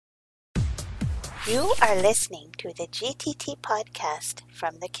You are listening to the GTT podcast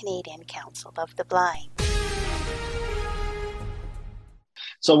from the Canadian Council of the Blind.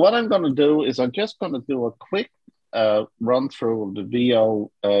 So what I'm going to do is I'm just going to do a quick run through of the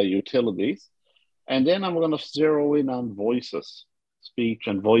VO utilities, and then I'm going to zero in on voices, speech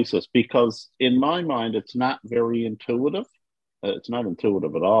and voices, because in my mind, it's not very intuitive. It's not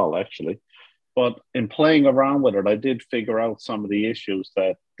intuitive at all, actually. But in playing around with it, I did figure out some of the issues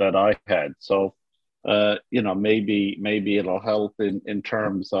that I had. So, maybe it'll help in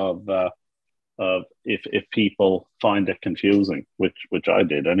terms of if people find it confusing, which I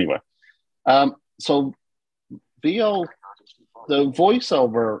did anyway. So VO, the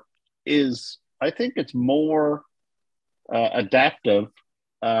voiceover is, I think it's more adaptive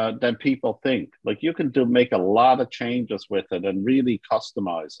than people think. Like you can make a lot of changes with it and really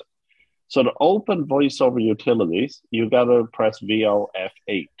customize it. So to open voiceover utilities, you got to press VO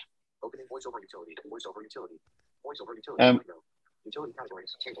F8. Opening voiceover utility, voiceover utility. Utility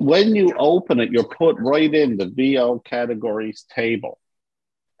categories. When you open it, you're put right in the VO categories table.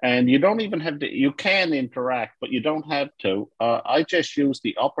 And you don't even have to, you can interact, but you don't have to. I just use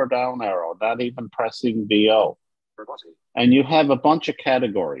the up or down arrow, not even pressing VO. Verbosity. And you have a bunch of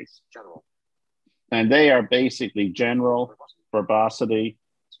categories. General. And they are basically general, verbosity,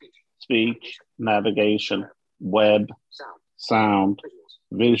 speech, navigation, web, sound,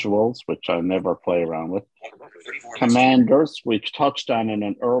 visuals, which I never play around with, commanders, which touched on in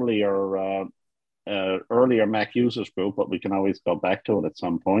an earlier Mac users group, but we can always go back to it at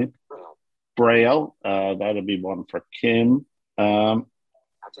some point. Braille, that'll be one for Kim.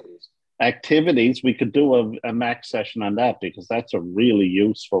 Activities, we could do a Mac session on that because that's a really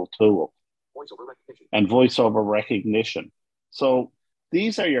useful tool. And voiceover recognition. So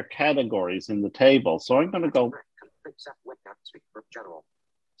these are your categories in the table. So I'm going to go.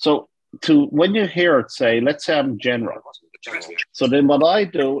 So when you hear it say, let's say I'm general. So then what I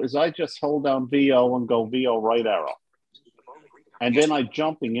do is I just hold down VO and go VO right arrow. And then I'm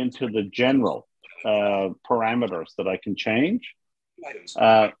jumping into the general parameters that I can change.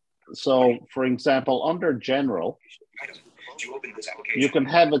 So for example, under general, you can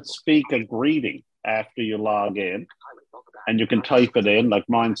have it speak a greeting after you log in. And you can type it in, like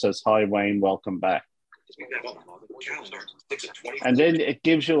mine says, "Hi, Wayne, welcome back." And then it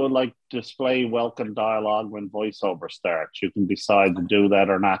gives you a display welcome dialogue when voiceover starts. You can decide to do that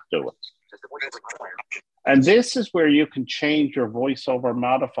or not do it. And this is where you can change your voiceover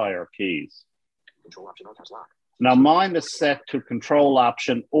modifier keys. Now mine is set to control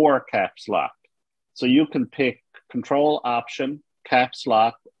option or caps lock. So you can pick control option, caps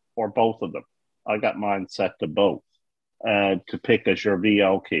lock, or both of them. I got mine set to both. To pick as your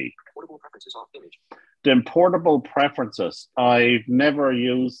VO key. Portable preferences off image. The portable preferences, I've never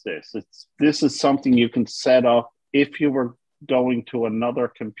used this. This is something you can set up if you were going to another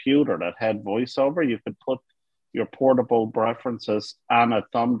computer that had voiceover. You could put your portable preferences on a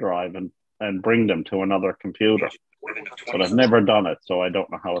thumb drive and bring them to another computer. But I've never done it, so I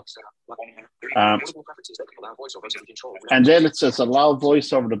don't know how it's. And then it says allow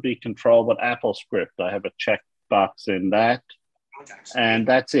voiceover to be controlled with Apple script. I have a check box in that, and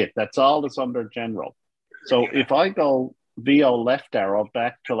that's it. That's all that's under general. So if I go VO left arrow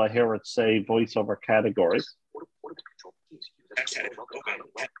back till I hear it say voiceover categories,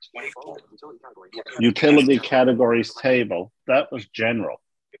 utility categories table, that was general.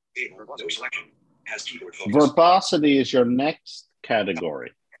 Verbosity is your next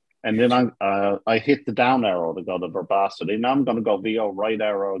category. And then I hit the down arrow to go to verbosity. Now I'm going to go VO right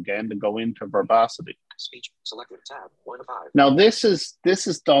arrow again to go into verbosity. Speech selected tab 1 of 5. Now this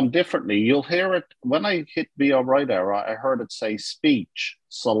is done differently. You'll hear it when I hit VO right arrow. I heard it say speech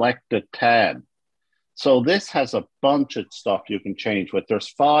selected tab. So this has a bunch of stuff you can change with. There's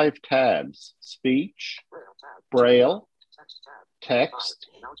 5 tabs: speech, braille, text,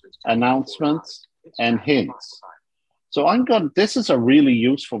 announcements, and hints. So this is a really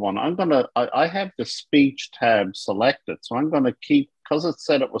useful one. I have the speech tab selected. So I'm going to because it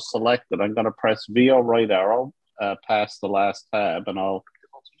said it was selected, I'm going to press VO right arrow past the last tab and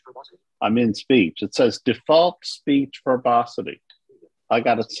I'm in speech. It says default speech verbosity. I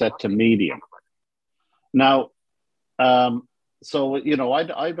got it set to medium. Now, I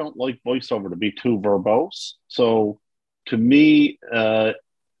don't like voiceover to be too verbose. So to me,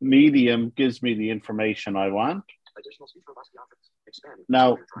 medium gives me the information I want. Additional speech verbosity options. Expanded.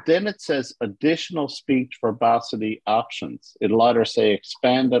 Now, then it says additional speech verbosity options. It'll either say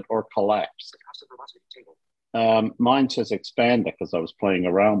expanded or collapsed. Mine says expanded because I was playing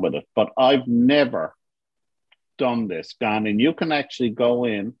around with it, but I've never done this, and you can actually go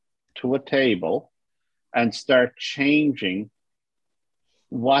in to a table and start changing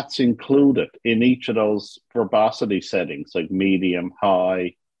what's included in each of those verbosity settings, like medium,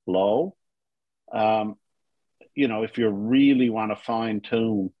 high, low. If you really want to fine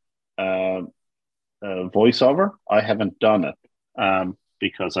tune voiceover, I haven't done it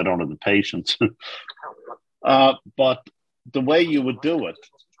because I don't have the patience. But the way you would do it,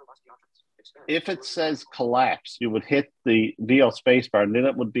 if it says collapse, you would hit the VO spacebar and then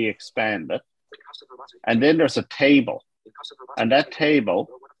it would be expanded. And then there's a table. And that table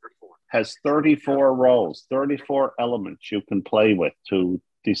has 34 rows, 34 elements you can play with to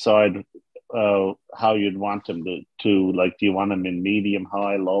decide how you'd want them to like, do you want them in medium,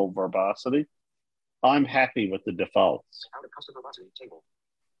 high, low verbosity? I'm happy with the defaults.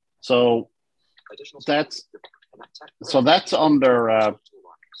 So that's under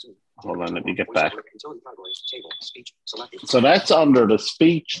hold on, let me get back. So that's under the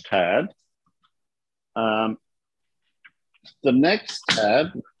speech tab. The next tab,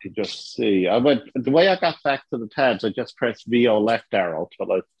 you just see, the way I got back to the tabs, I just pressed VO left arrow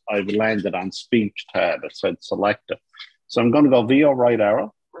till I landed on speech tab. It said select it. So I'm going to go VO right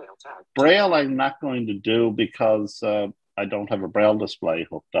arrow. Braille I'm not going to do because I don't have a Braille display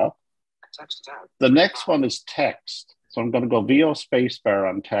hooked up. The next one is text. So I'm going to go VO spacebar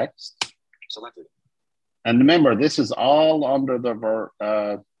on text. Selected. And remember, this is all under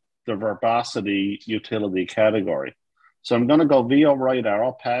the verbosity utility category. So I'm going to go VO right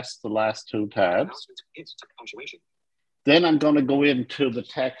arrow past the last two tabs. Then I'm going to go into the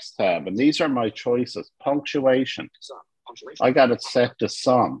text tab. And these are my choices. Punctuation. I got it set to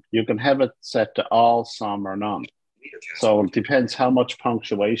some. You can have it set to all, some, or none. So it depends how much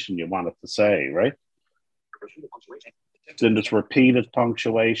punctuation you want it to say, right? Then there's repeated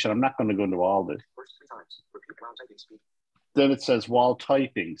punctuation. I'm not going to go into all this. Then it says while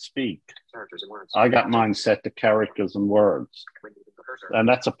typing, speak. I got mine set to characters and words. And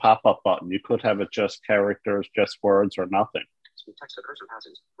that's a pop-up button. You could have it just characters, just words, or nothing.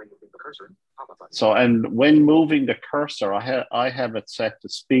 So, and when moving the cursor, I have it set to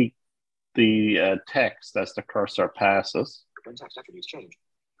speak the text as the cursor passes. When text attributes change.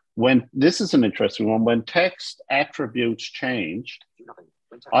 This is an interesting one. When text attributes change,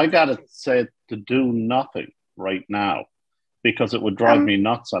 I got it set to do nothing right now because it would drive me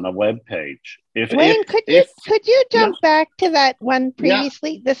nuts on a web page. Wayne, could you jump back to that one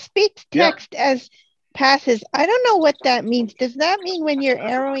previously? The speech text as passes. I don't know what that means. Does that mean when you're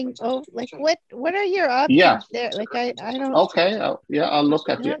arrowing? Oh, like what are your options there? Like I don't. Okay. I'll look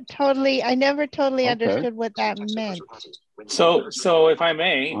at it. Totally. I never totally understood what that meant. So if I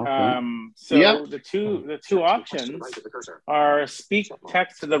may, the two options are speak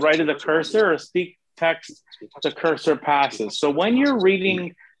text to the right of the cursor or speak text the cursor passes. So when you're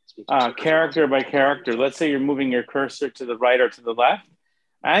reading character by character, let's say you're moving your cursor to the right or to the left,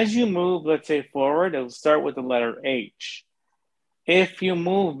 as you move, let's say forward, it'll start with the letter H. If you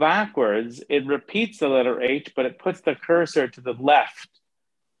move backwards, it repeats the letter H, but it puts the cursor to the left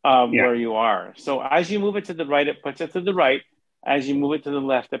of where you are. So as you move it to the right, it puts it to the right. As you move it to the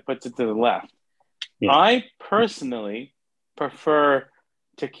left, it puts it to the left. Yeah. I personally prefer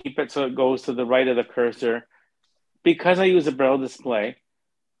to keep it so it goes to the right of the cursor because I use a Braille display.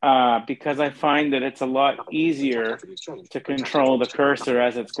 Because I find that it's a lot easier to control the cursor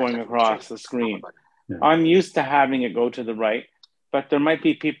as it's going across the screen. Yeah. I'm used to having it go to the right, but there might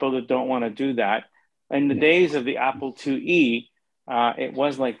be people that don't want to do that. In the days of the Apple IIe, it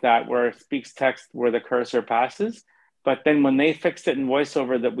was like that, where it speaks text where the cursor passes. But then when they fixed it in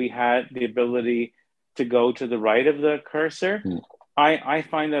VoiceOver that we had the ability to go to the right of the cursor, I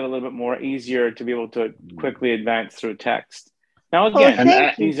find that a little bit more easier to be able to quickly advance through text. Now again,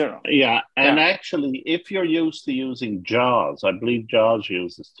 actually, if you're used to using JAWS, I believe JAWS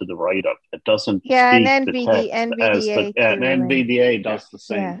uses to the right of it. It doesn't and speak NVDA and NVDA does the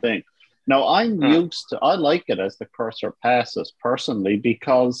same thing. Now I'm used to, I like it as the cursor passes personally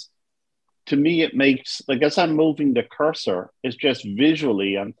because to me it makes, like as I'm moving the cursor, it's just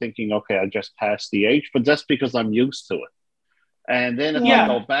visually I'm thinking, okay, I just passed the H, but that's because I'm used to it. And then if I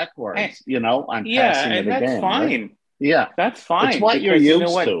go backwards, I'm passing it again. That's fine. Right? Yeah, that's fine. It's what you're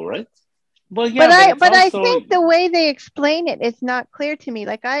used to, right? Well, yeah, but I think the way they explain it is not clear to me.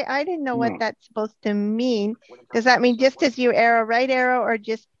 Like I didn't know what that's supposed to mean. Does that mean just as you arrow right arrow, or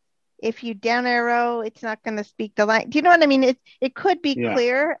just if you down arrow, it's not going to speak the line? Do you know what I mean? It could be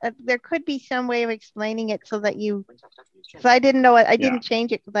clear. There could be some way of explaining it so that you. So I didn't know it. I didn't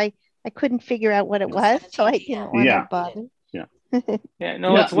change it because I couldn't figure out what it was, so I didn't want to bother. Yeah. Yeah,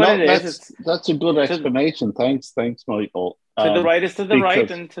 no, it's what it is. That's a good explanation. Thanks, Michael. To the right is to the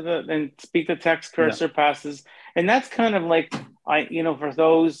right, and speak the text cursor passes. And that's kind of like, for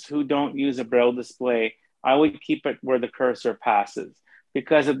those who don't use a Braille display, I would keep it where the cursor passes,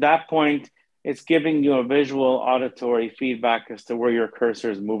 because at that point, it's giving you a visual auditory feedback as to where your cursor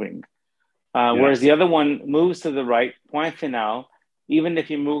is moving. Whereas the other one moves to the right, point final. Even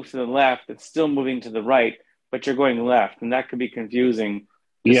if you move to the left, it's still moving to the right, but you're going left. And that could be confusing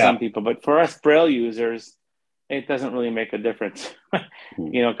to some people. But for us Braille users, it doesn't really make a difference,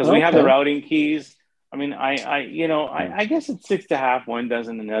 because we have the routing keys. I mean, I guess it's 6 to half, 1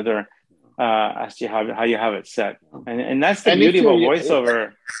 dozen another, as to how you have it set. And that's the beauty of a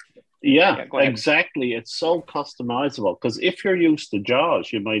voiceover. Yeah, exactly. It's so customizable, because if you're used to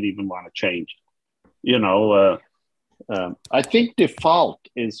JAWS, you might even want to change it. I think default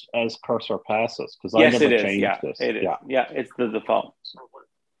is as cursor passes, because I never changed this. It is. Yeah, it's the default.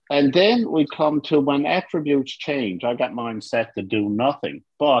 And then we come to when attributes change. I got mine set to do nothing,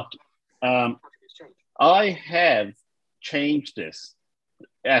 but I have changed this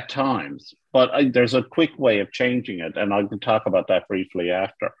at times, but there's a quick way of changing it, and I can talk about that briefly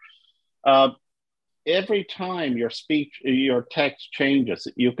after. Every time your text changes,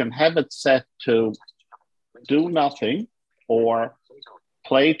 you can have it set to do nothing, or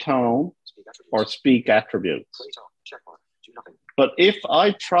play tone, or speak attributes. But if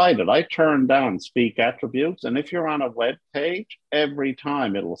I tried it, I turned down speak attributes, and if you're on a web page, every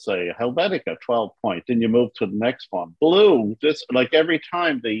time it'll say Helvetica 12 point, then you move to the next one. Blue, like every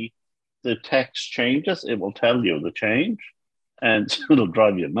time the text changes, it will tell you the change, and it'll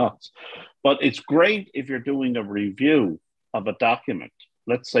drive you nuts. But it's great if you're doing a review of a document.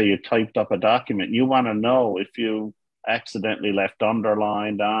 Let's say you typed up a document, you want to know if you accidentally left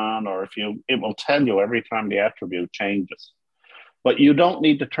underlined on, or it will tell you every time the attribute changes. But you don't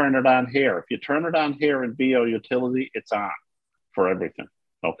need to turn it on here. If you turn it on here in VO Utility, it's on for everything,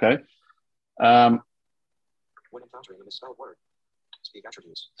 okay? When encountering a misspelled word, speak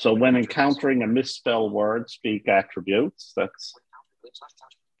attributes. So when encountering a misspelled word, speak attributes. That's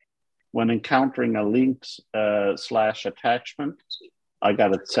when encountering a link / attachment, I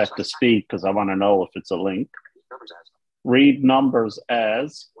got it set to speak because I want to know if it's a link. Read numbers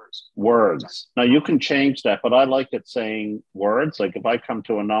as words. Now you can change that, but I like it saying words. Like if I come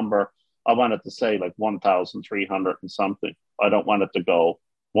to a number, I want it to say like 1,300 and something. I don't want it to go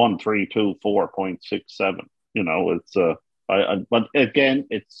 1324.67. It's but again,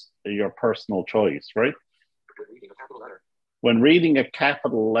 it's your personal choice, right? When reading a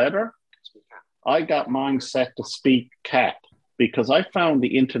capital letter, I got mine set to speak cap, because I found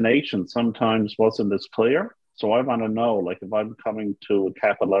the intonation sometimes wasn't as clear. So I want to know, like if I'm coming to a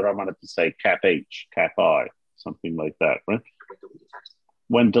capital letter, I want it to say cap H, cap I, something like that, right?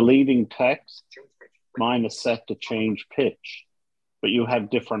 When deleting text, mine is set to change pitch, but you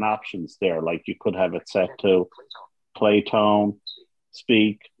have different options there. Like you could have it set to play tone,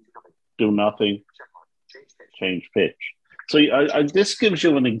 speak, do nothing, change pitch. So this gives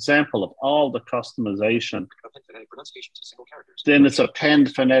you an example of all the customization. Then it's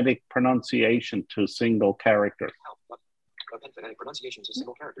append phonetic pronunciation to single characters.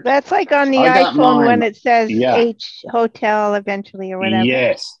 That's like on the iPhone when it says H hotel eventually or whatever.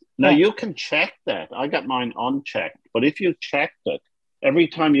 Yes. Now you can check that. I got mine unchecked, but if you checked it, every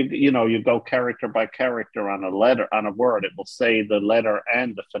time you go character by character on a word, it will say the letter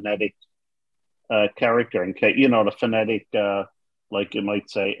and the phonetic character in case, the phonetic, like you might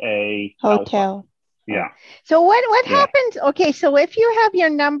say a hotel. Alpha. Yeah. So what happens? Okay, so if you have your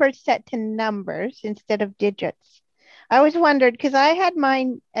numbers set to numbers instead of digits, I always wondered, because I had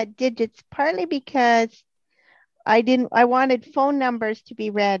mine at digits partly because I wanted phone numbers to be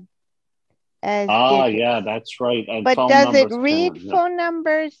read as digits. Yeah, that's right. And but does it read phone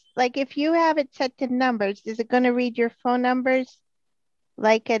numbers? Like if you have it set to numbers, is it going to read your phone numbers?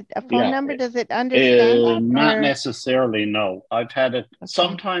 Like a phone number, does it understand that? Not necessarily, no. I've had it,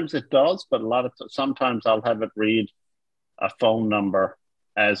 sometimes it does, but sometimes I'll have it read a phone number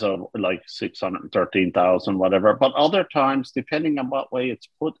as like 613,000, whatever. But other times, depending on what way it's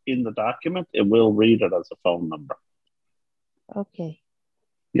put in the document, it will read it as a phone number. Okay.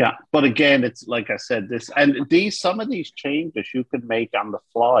 Yeah, but again, it's like I said, some of these changes you can make on the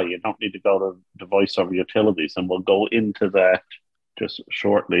fly. You don't need to go to the voiceover utilities, and we'll go into that just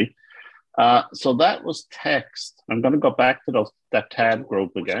shortly. So that was text. I'm going to go back to that tab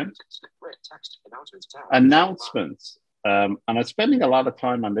group again. Announcements. And I'm spending a lot of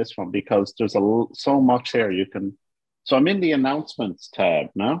time on this one because there's so much here you can. So I'm in the announcements tab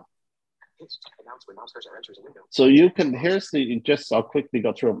now. So you can, I'll quickly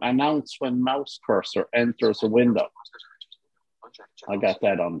go through them. Announce when mouse cursor enters a window. I got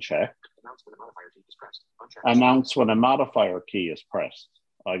that unchecked. Announce when a modifier key is pressed.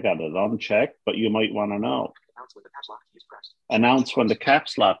 I got it unchecked, but you might want to know. Announce when the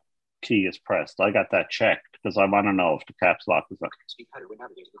caps lock key is pressed. I got that checked because I want to know if the caps lock is on.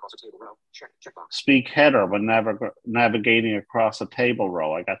 Speak header when navigating across a table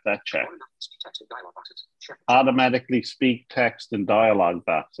row. I got that checked. Automatically speak text in dialog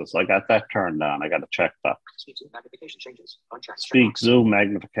boxes. I got that turned on. I got to check that. Speak zoom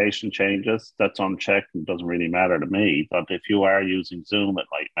magnification changes. That's unchecked and doesn't really matter to me. But if you are using Zoom, it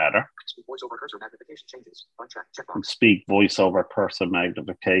might matter. Speak voiceover cursor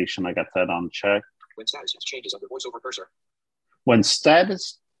magnification. I got that unchecked. When status changes under voiceover cursor. When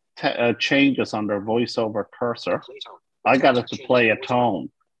status changes under voiceover cursor, I got it to play a tone.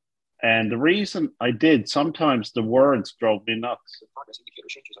 And the reason I did, sometimes the words drove me nuts.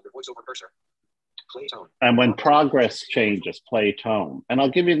 And when progress changes, play tone. And I'll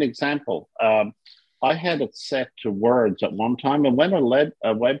give you an example. I had it set to words at one time, and when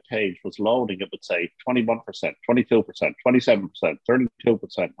a web page was loading, it would say 21%, 22%, 27%,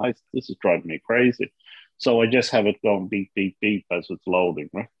 32%. This is driving me crazy. So I just have it going beep, beep, beep as it's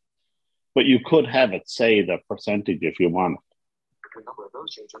loading, right? But you could have it say the percentage if you want. When number of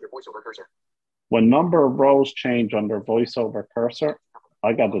rows change under voiceover cursor. When number of rows change under voiceover cursor,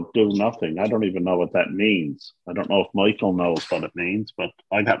 I got to do nothing. I don't even know what that means. I don't know if Michael knows what it means, but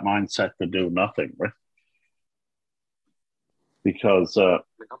I got mine set to do nothing, right? Because when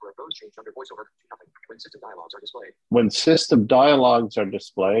number of rows change under voiceover, nothing. When system dialogues are displayed. When system dialogues are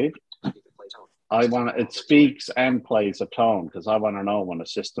displayed, it speaks and plays a tone because I want to know when a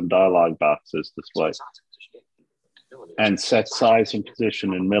system dialog box is displayed. And set size and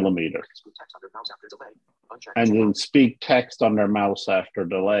position in millimeters. And then speak text under mouse after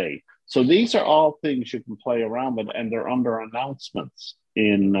delay. So these are all things you can play around with, and they're under announcements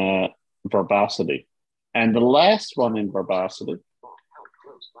in verbosity. And the last one in verbosity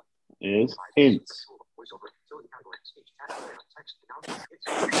is hints.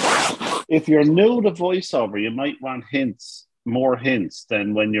 If you're new to voiceover, you might want hints, more hints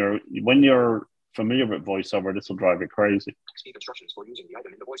than when you're familiar with voiceover. This will drive you crazy. Speak instructions for using the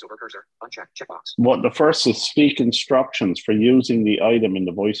item in the voiceover cursor. Uncheck checkbox. What the first is speak instructions for using the item in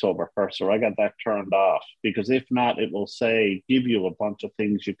the voiceover cursor. I got that turned off because if not, it will give you a bunch of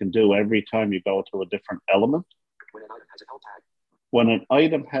things you can do every time you go to a different element. When an item has a help tag. When an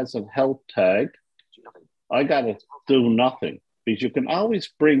item has a help tag, I got to do nothing because you can always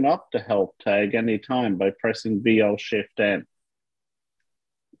bring up the help tag anytime by pressing VO-Shift-N.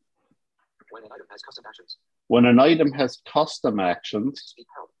 When an item has custom actions. When an item has custom actions,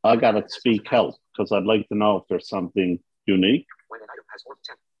 I got to speak help because I'd like to know if there's something unique. When an item has more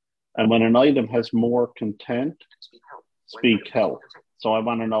content. And when an item has more content, speak help. So I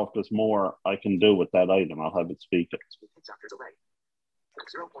want to know if there's more I can do with that item. I'll have it speak it.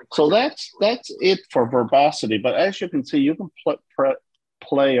 So that's it for verbosity. But as you can see, you can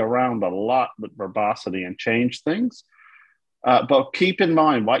play around a lot with verbosity and change things. But keep in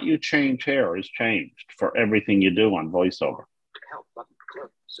mind, what you change here is changed for everything you do on VoiceOver. Help button,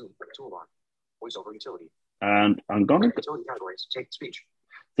 clip, zoom, toolbar, VoiceOver utility. And I'm going to... Utility categories, take speech.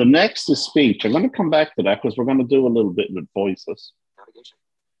 The next is speech. I'm going to come back to that because we're going to do a little bit with voices. Navigation.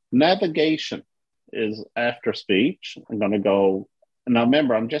 Navigation is after speech. I'm going to go... Now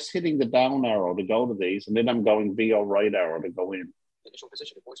remember, I'm just hitting the down arrow to go to these, and then I'm going VO right arrow to go in. Initial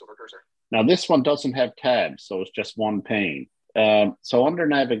position of voiceover cursor. Now this one doesn't have tabs, so it's just one pane. So under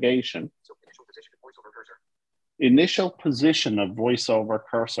navigation, initial position of voiceover cursor. Initial position of voiceover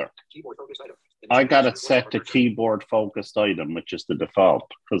cursor. Keyboard focused item. I got it set to keyboard focused item, which is the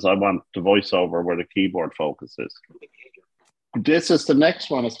default, because I want the voiceover where the keyboard focus is. This is the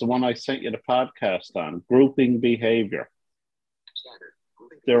next one. It's the one I sent you the podcast on, grouping behavior. Standard.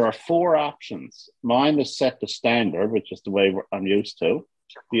 There are 4 options. Mine is set to standard, which is the way I'm used to.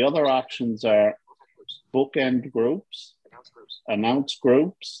 The other options are bookend groups, announce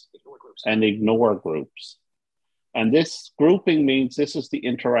groups, and ignore groups. And this grouping means this is the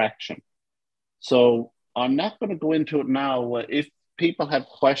interaction. So I'm not going to go into it now. If people have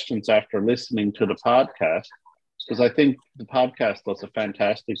questions after listening to the podcast, because I think the podcast does a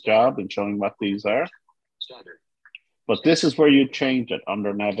fantastic job in showing what these are. Standard. But this is where you change it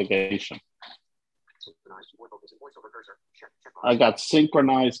under navigation. I got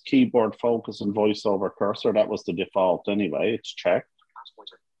synchronized keyboard focus and voiceover cursor. That was the default anyway. It's checked.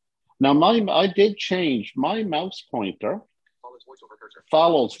 Now I did change my mouse pointer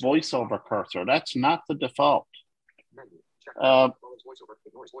follows voiceover cursor. That's not the default. The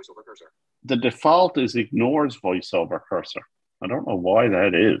default is ignores voiceover cursor. I don't know why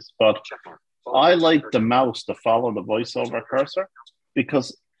that is, but I like the mouse to follow the voiceover cursor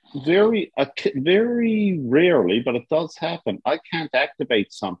because very rarely, but it does happen. I can't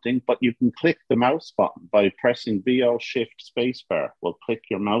activate something, but you can click the mouse button by pressing VO Shift Spacebar. Will click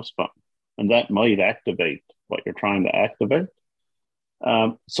your mouse button, and that might activate what you're trying to activate.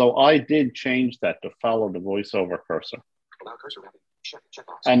 So I did change that to follow the voiceover cursor. Allow cursor wrapping.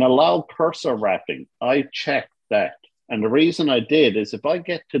 Checkbox. And allow cursor wrapping. I checked that. And the reason I did is if I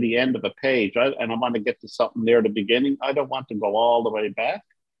get to the end of a page and I want to get to something near the beginning, I don't want to go all the way back.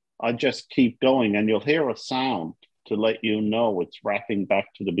 I just keep going and you'll hear a sound to let you know it's wrapping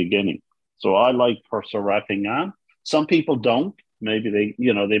back to the beginning. So I like cursor wrapping on. Some people don't. Maybe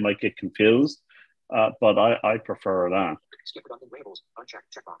they might get confused, but I prefer it on. Skip redundant labels. Uncheck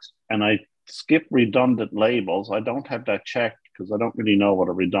checkbox. And I skip redundant labels. I don't have that checked because I don't really know what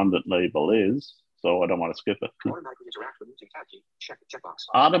a redundant label is. So I don't want to skip it. Automatically interact when using tab key. Checkbox.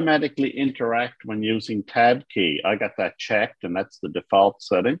 Automatically interact when using tab key. I got that checked, and that's the default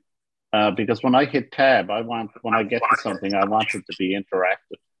setting. Because when I hit tab, when I get to something, I want it to be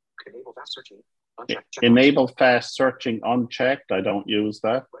interactive. Enable fast searching. Uncheck checkbox. Enable fast searching unchecked. I don't use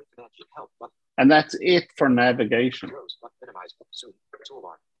that. Right command key. Help button. And that's it for navigation. Close. Minimize. Zoom.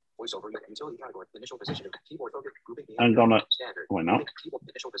 Toolbar. Voiceover. Utility category. Initial position of keyboard focus. Grouping. I'm gonna. Standard. Why not? Keyboard.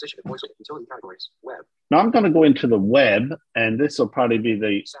 Initial position of voiceover. Utility categories. Web. Now I'm going to go into the web, and this will probably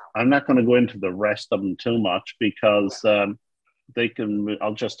be I'm not going to go into the rest of them too much because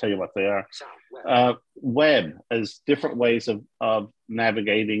I'll just tell you what they are. Web is different ways of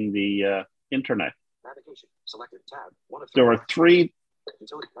navigating the internet. Navigation. Selected tab. 1 of 3. There are 3.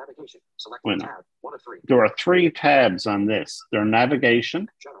 Utility navigation. Selected tab. 1 of 3. There are 3 tabs on this. They're navigation,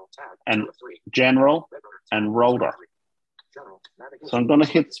 General tab. and 2 of 3. general, and rotor. General. Navigation. So I'm going to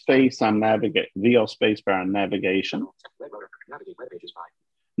hit space on navigate, VO spacebar on navigation. Web rotor. Navigate web pages by.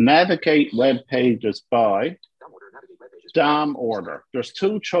 Navigate web pages by. DOM order. Navigate web pages. DOM order. There's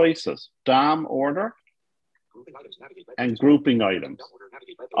 2 choices: DOM order Grouping items. Navigate web and pages. grouping items. DOM order.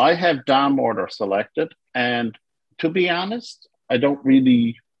 Navigate web pages. I have DOM order selected, and to be honest, I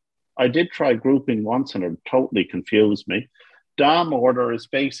did try grouping once and it totally confused me. DOM order is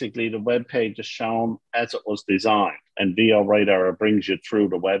basically the web page is shown as it was designed, and VO right arrow brings you through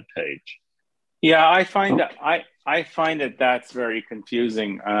the web page. Yeah, I find that that's very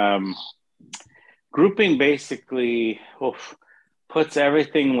confusing. Grouping basically puts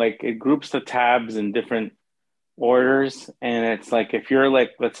everything, like it groups the tabs in different orders, and it's like if you're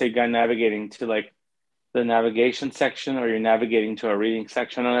like, let's say, navigating to like the navigation section, or you're navigating to a reading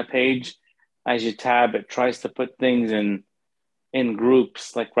section on a page, as you tab, it tries to put things in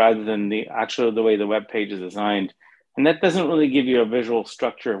groups, like rather than the way the web page is designed. And that doesn't really give you a visual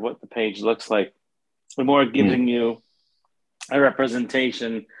structure of what the page looks like. It's more giving you a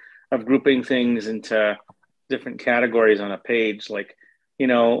representation of grouping things into different categories on a page. Like,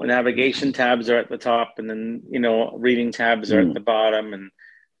 navigation tabs are at the top, and then, reading tabs are at the bottom. And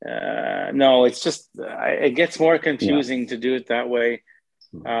no, it's just, it gets more confusing to do it that way.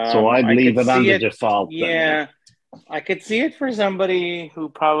 So I'd leave it on the default. Yeah, I could see it for somebody who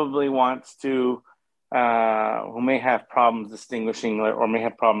probably wants to, who may have problems distinguishing or may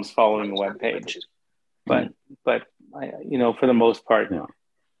have problems following a web page. But for the most part,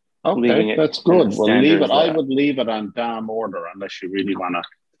 okay, that's good. We'll leave it. I would leave it on DOM order unless you really want to.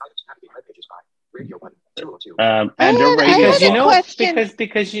 And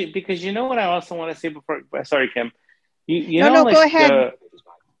because you know what I also want to say before. Sorry, Kim. Go ahead.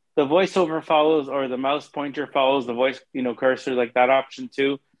 The voiceover follows, or the mouse pointer follows the voice, cursor, like that option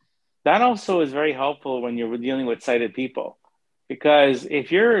too. That also is very helpful when you're dealing with sighted people, because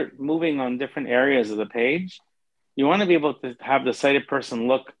if you're moving on different areas of the page, you want to be able to have the sighted person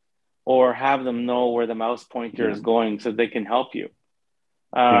look, or have them know where the mouse pointer is going, so they can help you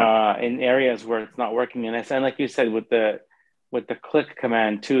in areas where it's not working. And like you said, with the click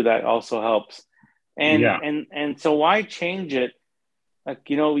command too, that also helps. And so why change it? Like,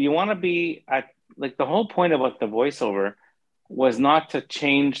 you want to be at, like, the whole point about the voiceover was not to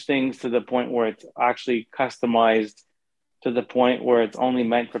change things to the point where it's actually customized to the point where it's only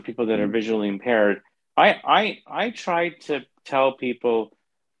meant for people that are visually impaired. I tried to tell people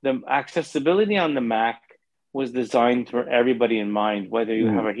the accessibility on the Mac was designed for everybody in mind, whether you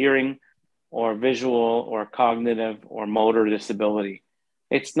have a hearing or visual or cognitive or motor disability.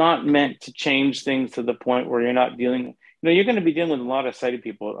 It's not meant to change things to the point where you're not dealing, you're going to be dealing with a lot of sighted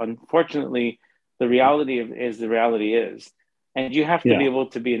people. Unfortunately, the reality is the reality is. and you have to be able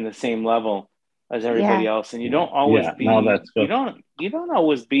to be in the same level as everybody else, and you don't always be. No, that's good. You don't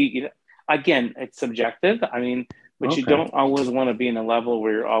always be. Again, it's subjective. I mean, but you don't always want to be in a level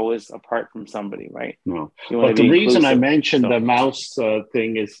where you're always apart from somebody, right? No. But the reason I mentioned the mouse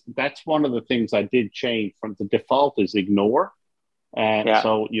thing is that's one of the things I did change from the default is ignore.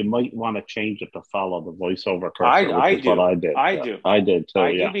 So you might want to change it to follow the voiceover cursor, which is what I did. I did too.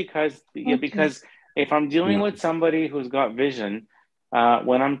 I do because if I'm dealing with somebody who's got vision,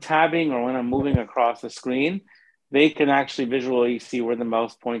 when I'm tabbing or when I'm moving across the screen, they can actually visually see where the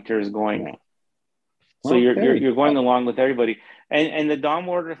mouse pointer is going. Yeah. So you're going along with everybody. And the DOM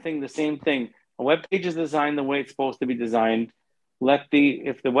order thing, the same thing. A web page is designed the way it's supposed to be designed.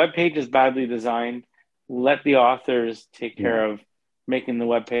 If the web page is badly designed, let the authors take care of making the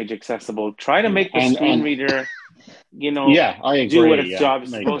web page accessible. Try to make the screen reader, I agree. Do what its job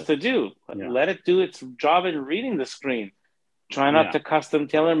is supposed to do. Let it do its job in reading the screen. Try not to custom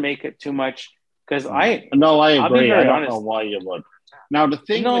tailor make it too much. Because I agree. I don't know why you would. Now the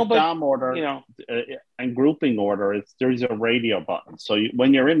thing with DOM order and grouping order is there's a radio button. So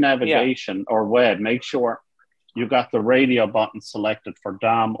when you're in navigation or web, make sure you got the radio button selected for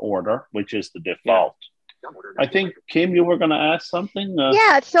DOM order, which is the default. I think, Kim, you were going to ask something?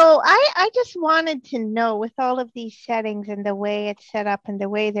 So I just wanted to know, with all of these settings and the way it's set up and the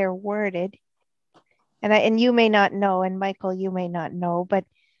way they're worded, and you may not know, and Michael, you may not know, but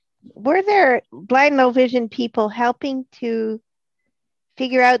were there blind, low vision people helping to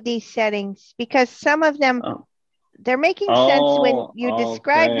figure out these settings? Because some of them, they're making sense when you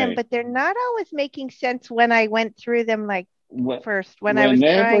describe them, but they're not always making sense when I went through them first.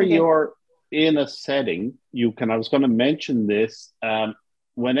 Whenever you're in a setting, I was going to mention this,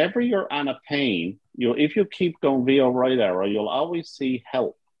 whenever you're on a pane, if you keep going via right arrow, you'll always see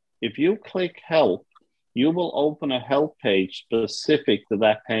help. If you click help, you will open a help page specific to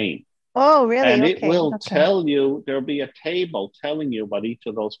that pane. Oh, really? And it will tell you, there'll be a table telling you what each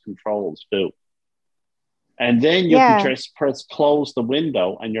of those controls do. And then you can just press close the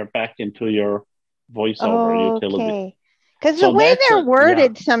window and you're back into your voiceover utility. Because the way they're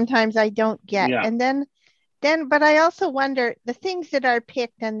worded, sometimes I don't get. Yeah. And then, but I also wonder the things that are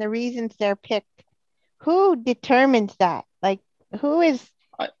picked and the reasons they're picked, who determines that? Like, who is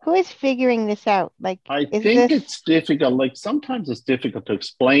figuring this out? Like, I think it's difficult. Like, sometimes it's difficult to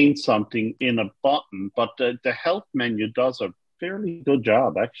explain something in a button, but the help menu does a fairly good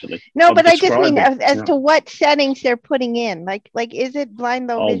job, actually. No, but I just mean as to what settings they're putting in. Like, is it blind,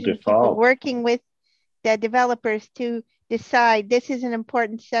 low vision people working with the developers to decide this is an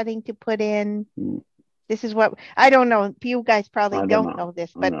important setting to put in? This is what I don't know. You guys probably don't know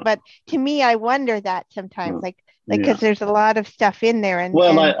this, but to me, I wonder that sometimes, because there's a lot of stuff in there.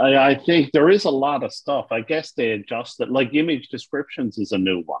 I think there is a lot of stuff. I guess they adjusted. Like image descriptions is a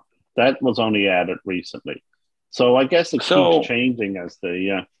new one that was only added recently. So I guess it keeps changing as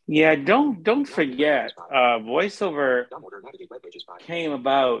the Don't forget, voiceover came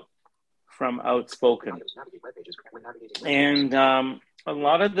about from Outspoken, and a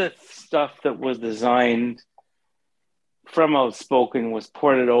lot of the stuff that was designed from Outspoken was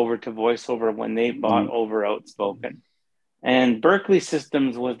ported over to VoiceOver when they bought over Outspoken. And Berkeley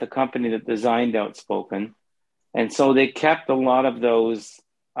Systems was the company that designed Outspoken. And so they kept a lot of those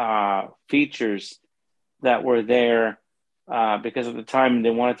features that were there because at the time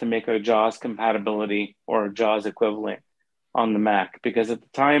they wanted to make a JAWS compatibility or a JAWS equivalent on the Mac. Because at the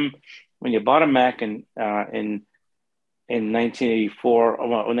time, when you bought a Mac in 1984,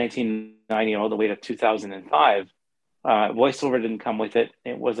 or 1990, all the way to 2005, VoiceOver didn't come with it.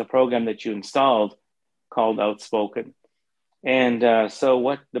 It was a program that you installed called Outspoken. And so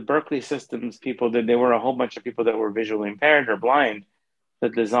what the Berkeley Systems people did, there were a whole bunch of people that were visually impaired or blind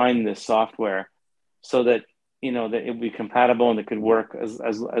that designed this software so that, that it would be compatible and it could work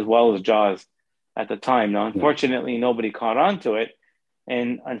as well as JAWS at the time. Now, unfortunately, nobody caught on to it.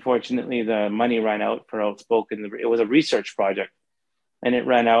 And unfortunately, the money ran out for Outspoken. It was a research project, and it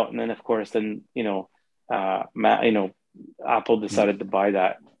ran out. And then, of course, Apple decided to buy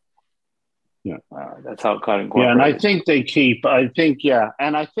that. Yeah, that's how it got incorporated. Yeah, and I think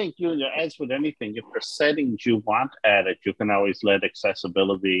and I think as with anything, if there's settings you want added, you can always let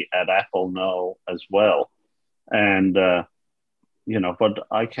accessibility at Apple know as well. And but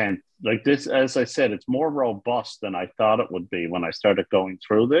I can't, like this, as I said, it's more robust than I thought it would be when I started going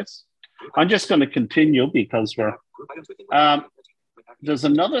through this. I'm just going to continue because there's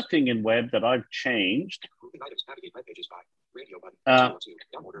another thing in web that I've changed.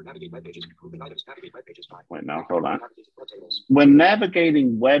 Wait, now, hold on. When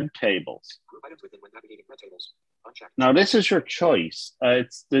navigating web tables, Now, this is your choice.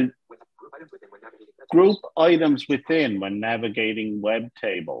 It's the group items within when navigating web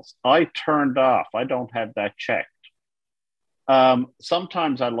tables. I turned off. I don't have that checked.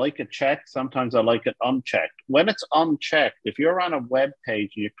 Sometimes I like it checked. Sometimes I like it unchecked. When it's unchecked, if you're on a web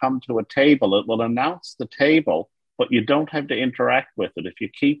page and you come to a table, it will announce the table, but you don't have to interact with it. If you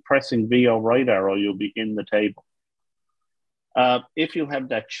keep pressing VO right arrow, you'll be in the table. If you have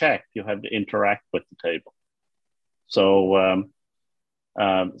that checked, you have to interact with the table. So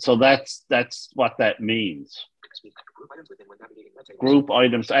that's what that means. Group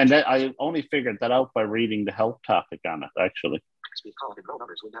items, and I only figured that out by reading the help topic on it, actually.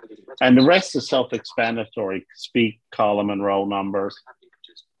 And the rest is self-explanatory. Speak column and row numbers,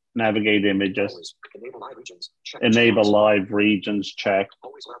 navigate images, enable live regions, check.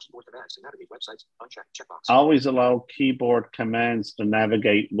 Always allow keyboard commands to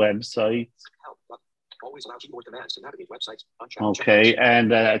navigate websites. Always allow keyboard commands to navigate websites. Okay,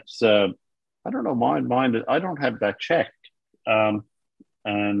 and that's I don't know, mine. I don't have that checked, and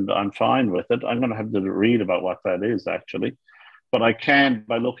I'm fine with it. I'm going to have to read about what that is actually, but I can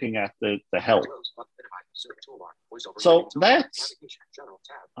by looking at the help. So that's.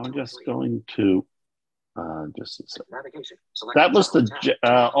 I'm just going to just a second. That was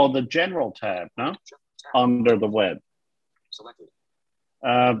the general tab, no? Under the web.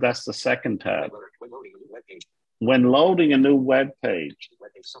 That's the second tab. When loading a new web page,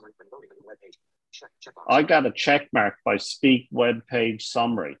 I got a check mark by Speak Web Page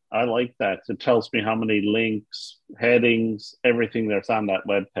Summary. I like that. It tells me how many links, headings, everything that's on that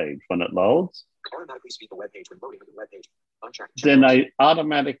web page when it loads. Then I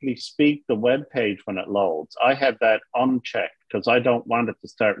automatically speak the web page when it loads. I have that unchecked because I don't want it to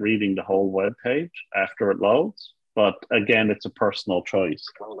start reading the whole web page after it loads. But again, it's a personal choice.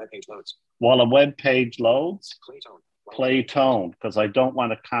 While a web page loads, play tone, because I don't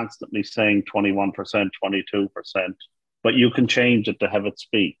want it constantly saying 21%, 22%, but you can change it to have it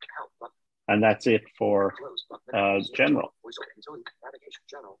speak. And that's it for general.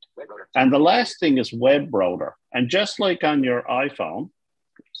 And the last thing is web router. And just like on your iPhone,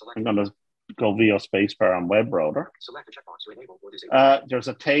 I'm going to go VO spacebar on web router. There's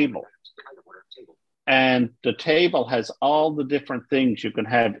a table. And the table has all the different things you can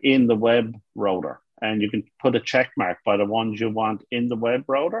have in the web router. And you can put a check mark by the ones you want in the web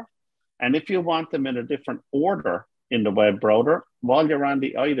router. And if you want them in a different order in the web router, while you're on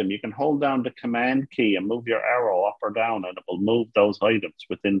the item, you can hold down the command key and move your arrow up or down, and it will move those items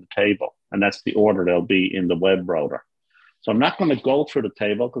within the table. And that's the order they'll be in the web router. So I'm not going to go through the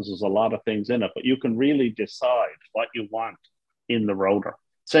table because there's a lot of things in it, but you can really decide what you want in the router.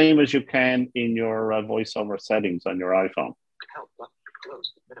 Same as you can in your voiceover settings on your iPhone.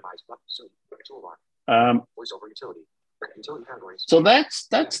 So that's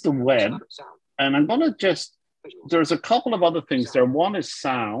the web. And I'm going to just, there's a couple of other things there. One is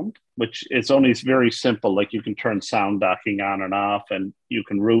sound, which is only very simple. Like you can turn sound docking on and off, and you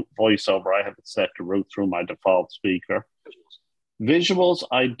can route voiceover. I have it set to route through my default speaker. Visuals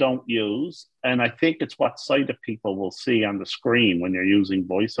I don't use, and I think it's what sighted people will see on the screen when you're using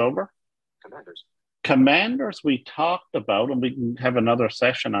voiceover. Commanders we talked about, and we can have another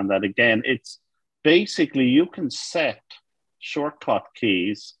session on that again. It's basically you can set shortcut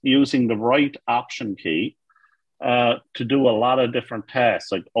keys using the right option key to do a lot of different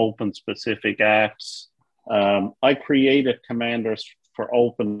tasks, like open specific apps. I created commanders for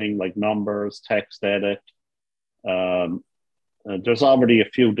opening, like numbers, text edit. There's already a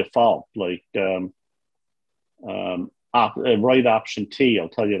few default, like right option T, I'll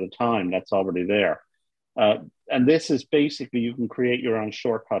tell you the time, that's already there. And this is basically, you can create your own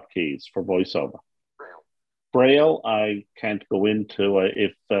shortcut keys for voiceover. Braille, I can't go into.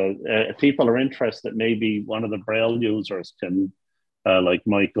 If people are interested, maybe one of the Braille users can, like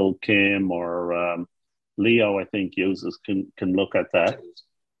Michael Kim or Leo, I think uses, can look at that.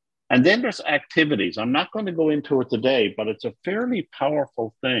 And then there's activities. I'm not going to go into it today, but it's a fairly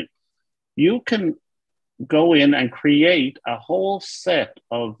powerful thing. You can go in and create a whole set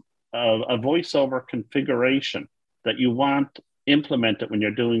of a voiceover configuration that you want implemented when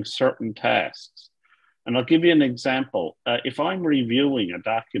you're doing certain tasks. And I'll give you an example. If I'm reviewing a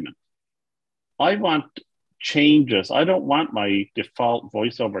document, I want changes. I don't want my default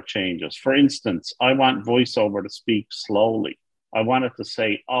voiceover changes. For instance, I want voiceover to speak slowly. I want it to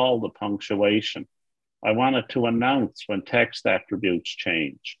say all the punctuation. I want it to announce when text attributes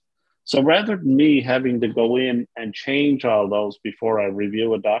change. So rather than me having to go in and change all those before I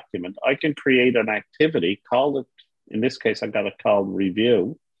review a document, I can create an activity, call it, in this case, I got it called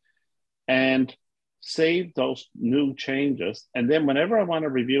review, and save those new changes, and then whenever I want to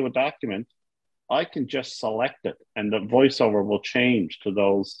review a document, I can just select it, and the voiceover will change to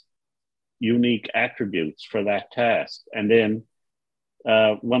those unique attributes for that task. And then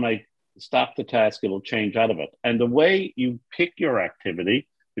when I stop the task, it'll change out of it. And the way you pick your activity,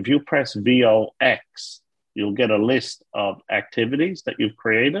 if you press VOX, you'll get a list of activities that you've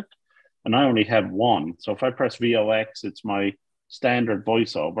created. And I only have one. So if I press VOX, it's my standard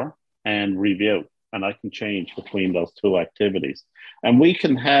voiceover and review. And I can change between those two activities. And we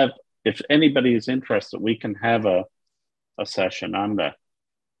can have, if anybody is interested, we can have a session on that.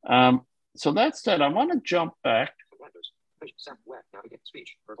 So that's that. I want to jump back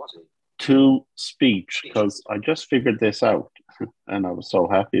to speech because I just figured this out and I was so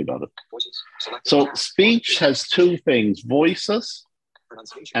happy about it. So speech has two things, voices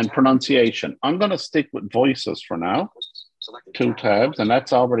and pronunciation. I'm going to stick with voices for now. 2 tabs, and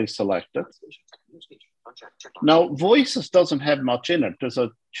that's already selected. Now, voices doesn't have much in it. There's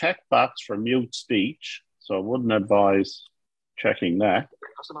a checkbox for mute speech, so I wouldn't advise checking that.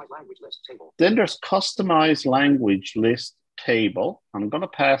 Then there's customized language list table. I'm going to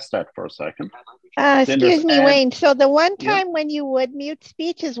pass that for a second. Excuse me, Wayne. So the one time when you would mute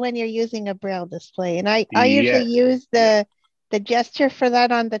speech is when you're using a Braille display. And I usually use the gesture for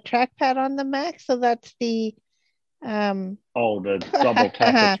that on the trackpad on the Mac. So that's the... the double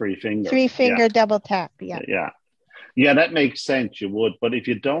tap with 3 fingers. 3-finger double tap, Yeah, that makes sense. You would, but if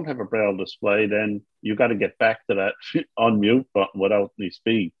you don't have a Braille display, then you got to get back to that unmute button without any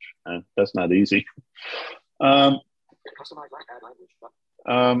speech, and that's not easy. And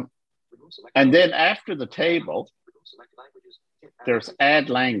then after the table, there's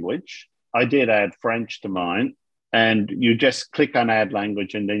add language. I did add French to mine, and you just click on add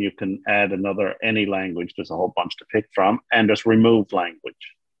language, and then you can add any language. There's a whole bunch to pick from, and there's remove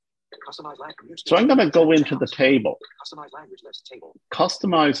language. So I'm going to go into the table.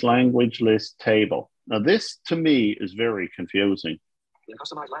 Customize language list table. Now this to me is very confusing.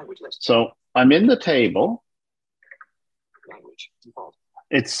 So I'm in the table.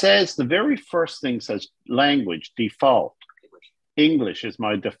 It says the very first thing says language default. English is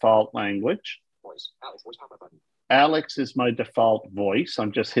my default language. Alex is my default voice.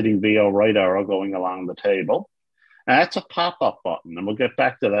 I'm just hitting VO right arrow going along the table. And that's a pop-up button, and we'll get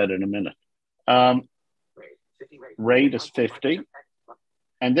back to that in a minute. Rate is 50.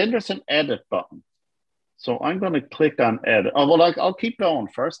 And then there's an edit button. So I'm going to click on edit. Oh, well, I'll keep going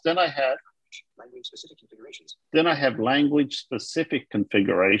first. Then I have language-specific configurations. Then I have language-specific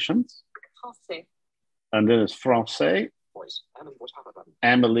configurations. And then it's Français.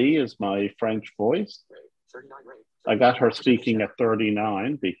 Amélie is my French voice. I got her speaking at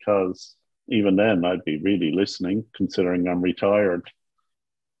 39 because even then I'd be really listening, considering I'm retired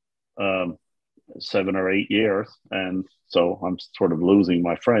 7 or 8 years. And so I'm sort of losing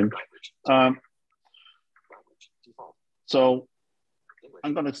my French. So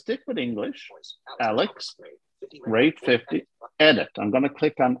I'm going to stick with English. Alex, rate 50, edit. I'm going to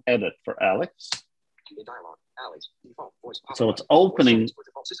click on edit for Alex. So it's opening.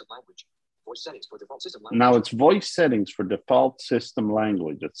 Now it's voice settings for default system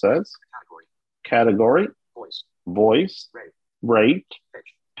language. It says category, voice, rate,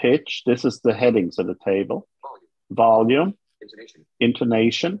 pitch. This is the headings of the table. Volume,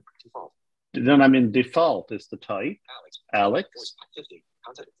 intonation. Then I'm in default is the type, Alex.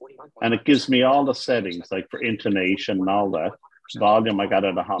 And it gives me all the settings like for intonation and all that. Volume I got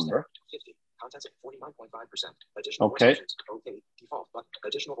at 100. Okay.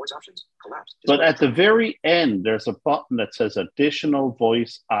 But at the very end, there's a button that says additional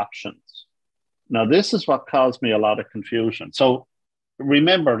voice options. Now, this is what caused me a lot of confusion. So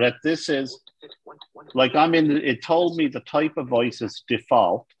remember that this is like it told me the type of voice is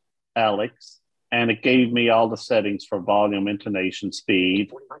default, Alex, and it gave me all the settings for volume, intonation,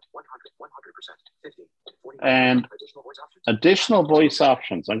 speed. And additional voice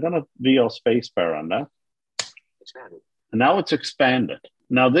options. I'm going to VO spacebar on that. And now it's expanded.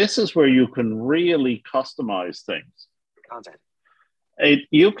 Now this is where you can really customize things.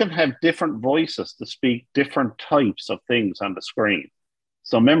 You can have different voices to speak different types of things on the screen.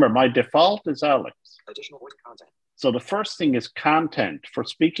 So remember, my default is Alex. Additional voice content. So the first thing is content. For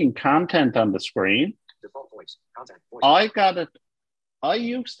speaking content on the screen, default voice, content, voice. I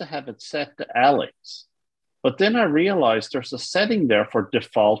used to have it set to Alex, but then I realized there's a setting there for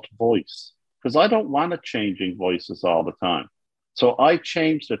default voice because I don't want it changing voices all the time. So I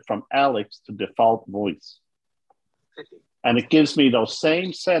changed it from Alex to default voice. 50. And it gives me those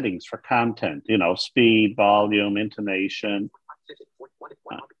same settings for content, speed, volume, intonation.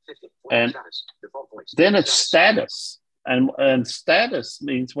 Then it's status. And status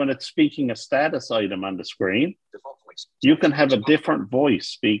means when it's speaking a status item on the screen, you can have a different voice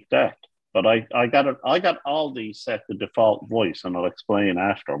speak that. But I got all these set to default voice, and I'll explain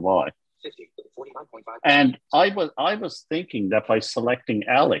after why. And I was thinking that by selecting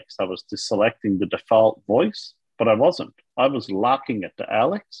Alex, I was selecting the default voice, but I wasn't. I was locking it to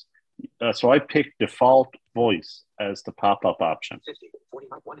Alex. So I picked default voice as the pop-up option. 50,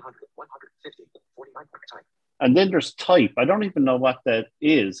 49, 100, 150, 49, type. And then there's type. I don't even know what that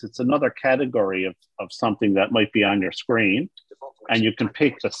is. It's another category of something that might be on your screen. And you can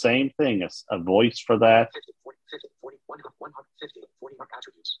pick the same thing as a voice for that. 50, 40, 50, 40, 150, 49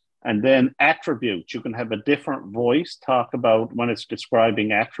 attributes. And then attributes. You can have a different voice talk about when it's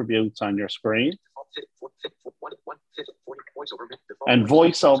describing attributes on your screen. And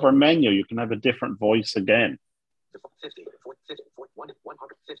voiceover menu, you can have a different voice again.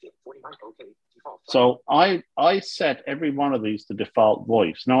 So I set every one of these to default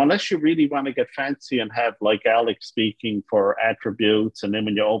voice. Now, unless you really want to get fancy and have like Alex speaking for attributes, and then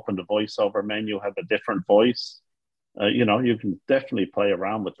when you open the voiceover menu, have a different voice, you can definitely play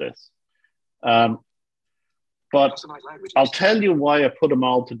around with this. But I'll tell you why I put them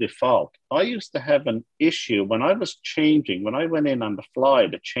all to default. I used to have an issue when I was changing, when I went in on the fly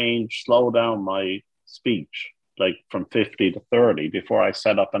to slow down my speech, like from 50 to 30 before I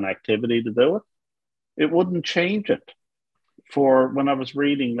set up an activity to do it. It wouldn't change it for when I was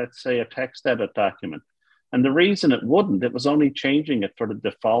reading, let's say, a text edit document. And the reason it wouldn't, it was only changing it for the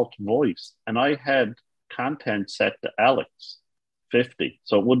default voice. And I had content set to Alex 50.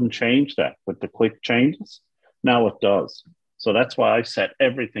 So it wouldn't change that with the quick changes. Now it does. So that's why I set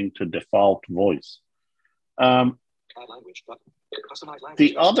everything to default voice.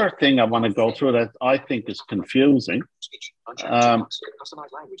 The other thing I want to go through that I think is confusing.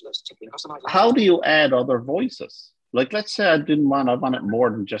 How do you add other voices? Like, let's say I wanted more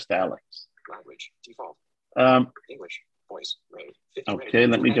than just Alex. Language, default. English, voice, rate. Okay,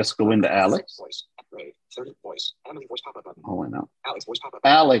 let me just go into Alex. Voice, rate, 30, voice, Emily, voice pop-up button. Oh, I know. Alex, voice pop-up.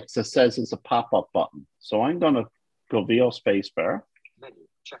 Alex, it says it's a pop-up button. So I'm going to go VO spacebar. Menu,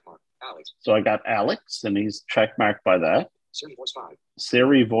 checkmark, Alex. So I got Alex, and he's checkmarked by that. Siri voice 5.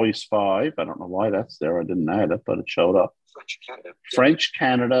 Siri voice 5. I don't know why that's there. I didn't add it, but it showed up. French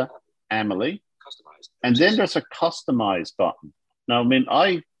Canada, Emily. Customized. And then there's a customize button. Now, I mean,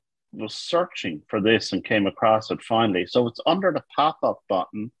 I was searching for this and came across it finally. So it's under the pop-up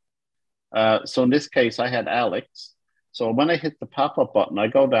button. So in this case, I had Alex. So when I hit the pop-up button, I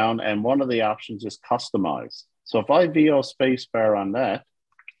go down and one of the options is customize. So if I VO spacebar on that,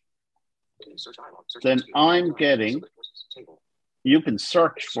 then I'm getting, you can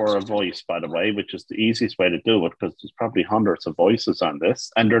search for a voice, by the way, which is the easiest way to do it because there's probably hundreds of voices on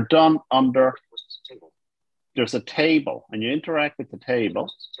this. And they're done under, there's a table and you interact with the table.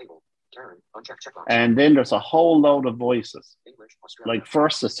 And then there's a whole load of voices. Like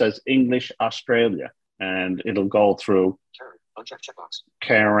first it says English, Australia, and it'll go through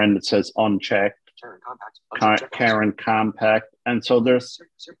Karen, it says unchecked. Karen compact, and so there's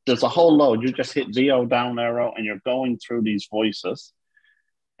a whole load. You just hit VO down arrow and you're going through these voices,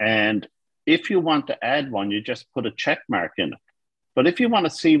 and if you want to add one, you just put a check mark in it. But if you want to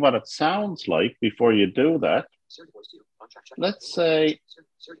see what it sounds like before you do that, let's say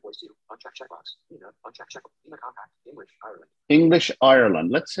English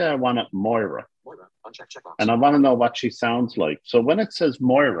Ireland. Let's say I want it Moira. And I want to know what she sounds like. So when it says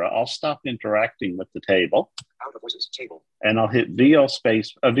Moira, I'll stop interacting with the table. And I'll hit VO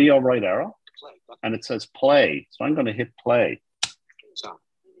right arrow. And it says play. So I'm going to hit play.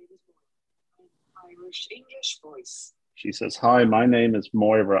 Irish English voice. She says, hi, my name is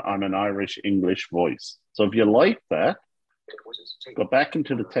Moira. I'm an Irish English voice. So if you like that, go back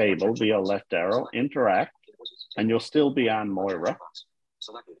into the table via left arrow, interact, and you'll still be on Moira.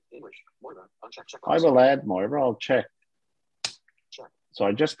 I will add Moira. I'll check. So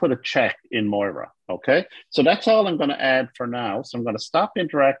I just put a check in Moira. Okay. So that's all I'm going to add for now. So I'm going to stop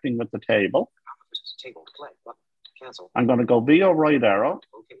interacting with the table. I'm going to go VO right arrow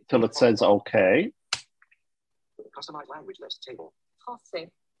till it says OK. Customize language list table.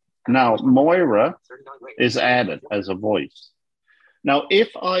 Now Moira is added as a voice. Now, if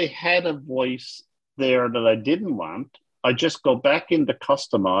I had a voice there that I didn't want, I just go back into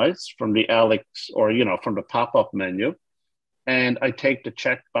customize from the Alex or, from the pop-up menu, and I take the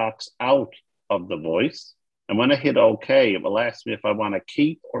checkbox out of the voice. And when I hit OK, it will ask me if I want to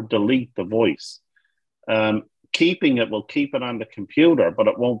keep or delete the voice. Keeping it will keep it on the computer, but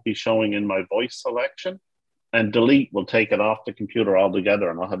it won't be showing in my voice selection. and delete will take it off the computer altogether,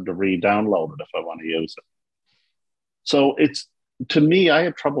 and I'll have to re-download it if I want to use it. So to me, I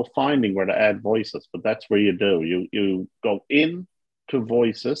have trouble finding where to add voices, but that's where you do. You go in to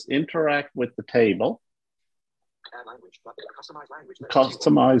voices, interact with the table, Add language,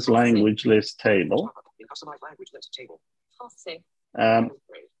 customize language list table. Customize language list table.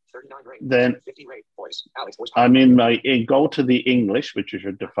 Then go to the English, which is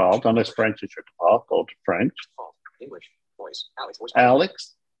your default, unless French is your default, go to French. English, voice,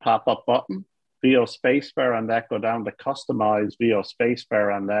 Alex, pop-up button, VO spacebar on that, go down to customize VO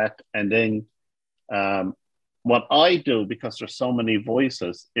spacebar on that, and then what I do, because there's so many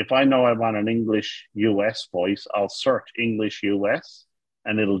voices, if I know I want an English US voice, I'll search English US,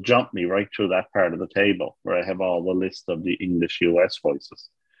 and it'll jump me right through that part of the table where I have all the list of the English US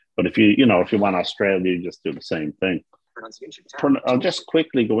voices. But if you want Australia, you just do the same thing. Pronunciation tab. I'll just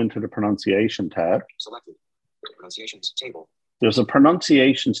quickly go into the pronunciation tab. Selected. Pronunciations table. There's a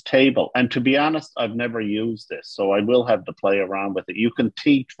pronunciations table. And to be honest, I've never used this, so I will have to play around with it. You can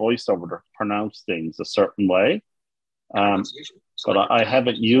teach VoiceOver to pronounce things a certain way, but I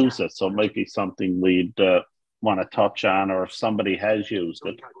haven't used it, so it might be something we'd want to touch on, or if somebody has used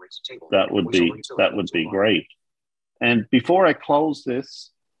it, that would be great. And before I close this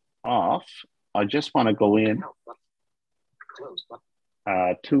off, I just want to go in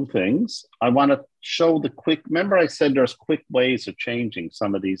two things. I want to show the quick, remember I said there's quick ways of changing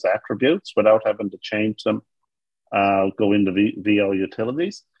some of these attributes without having to change them. Go into VO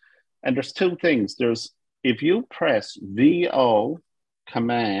utilities. And there's two things. If you press VO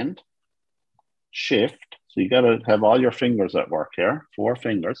command shift, so you got to have all your fingers at work here, 4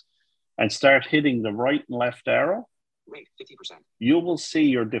 fingers, and start hitting the right and left arrow. Rate 50%. You will see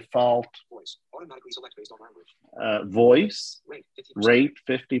your default voice. Automatically select based on language. Voice. Rate 50%. Rate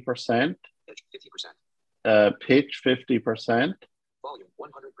 50%. Pitch 50%. Pitch 50%. Volume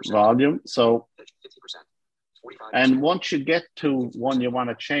 100%. Volume. So pitch 50%. 45%. And once you get to one you want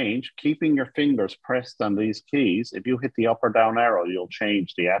to change, keeping your fingers pressed on these keys, if you hit the up or down arrow, you'll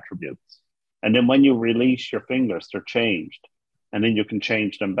change the attributes. And then when you release your fingers, they're changed. And then you can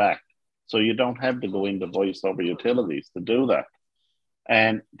change them back. So you don't have to go into VoiceOver utilities to do that.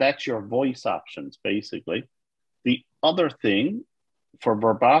 And that's your voice options, basically. The other thing for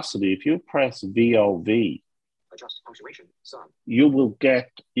verbosity, if you press VOV, adjust punctuation, some. you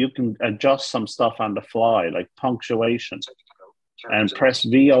can adjust some stuff on the fly, like punctuation. And press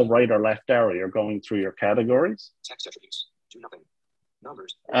VO right or left arrow, you're going through your categories. Text attributes, do nothing.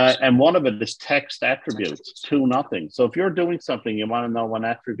 Numbers. And one of it is text attributes, 2 nothing. So if you're doing something, you want to know when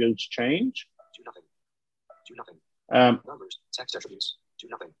attributes change. Do nothing. Do nothing. Numbers, text attributes, do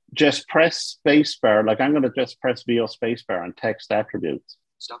nothing. Just press spacebar. Like I'm going to just press VO spacebar on text attributes.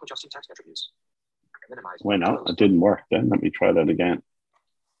 Stop adjusting text attributes. Minimize. Wait, no, it didn't work then. Let me try that again.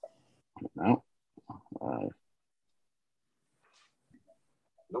 No. No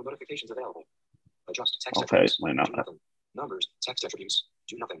notifications available. Adjust text attributes. Wait, no. Do nothing. Numbers, text attributes,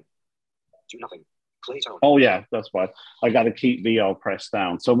 do nothing. Do nothing. Play tone. Oh, yeah, that's why. I got to keep VO pressed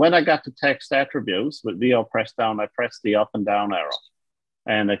down. So when I got to text attributes with VO pressed down, I pressed the up and down arrow.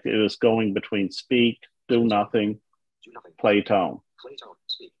 And it was going between speak, do nothing, play tone. Play tone,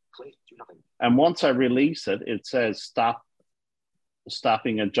 speak, play, do nothing. And once I release it, it says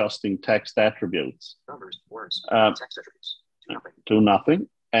stopping adjusting text attributes. Numbers, words, text attributes, do nothing. Do nothing.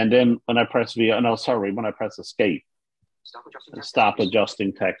 And then when I press when I press escape, stop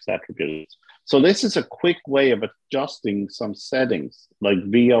adjusting text attributes. So this is a quick way of adjusting some settings like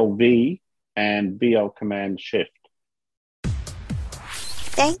VOV and VO command shift.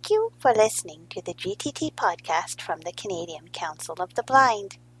 Thank you for listening to the GTT podcast from the Canadian Council of the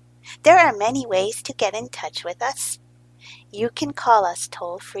Blind. There are many ways to get in touch with us. You can call us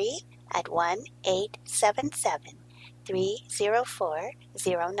toll-free at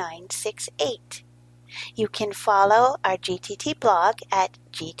 1-877-304-0968. You can follow our GTT blog at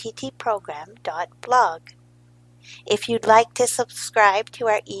gttprogram.blog. If you'd like to subscribe to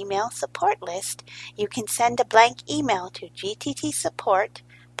our email support list, you can send a blank email to gttsupport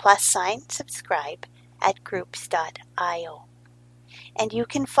 +subscribe at groups.io. And you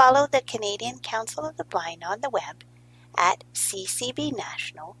can follow the Canadian Council of the Blind on the web at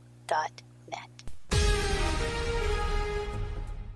ccbnational.net.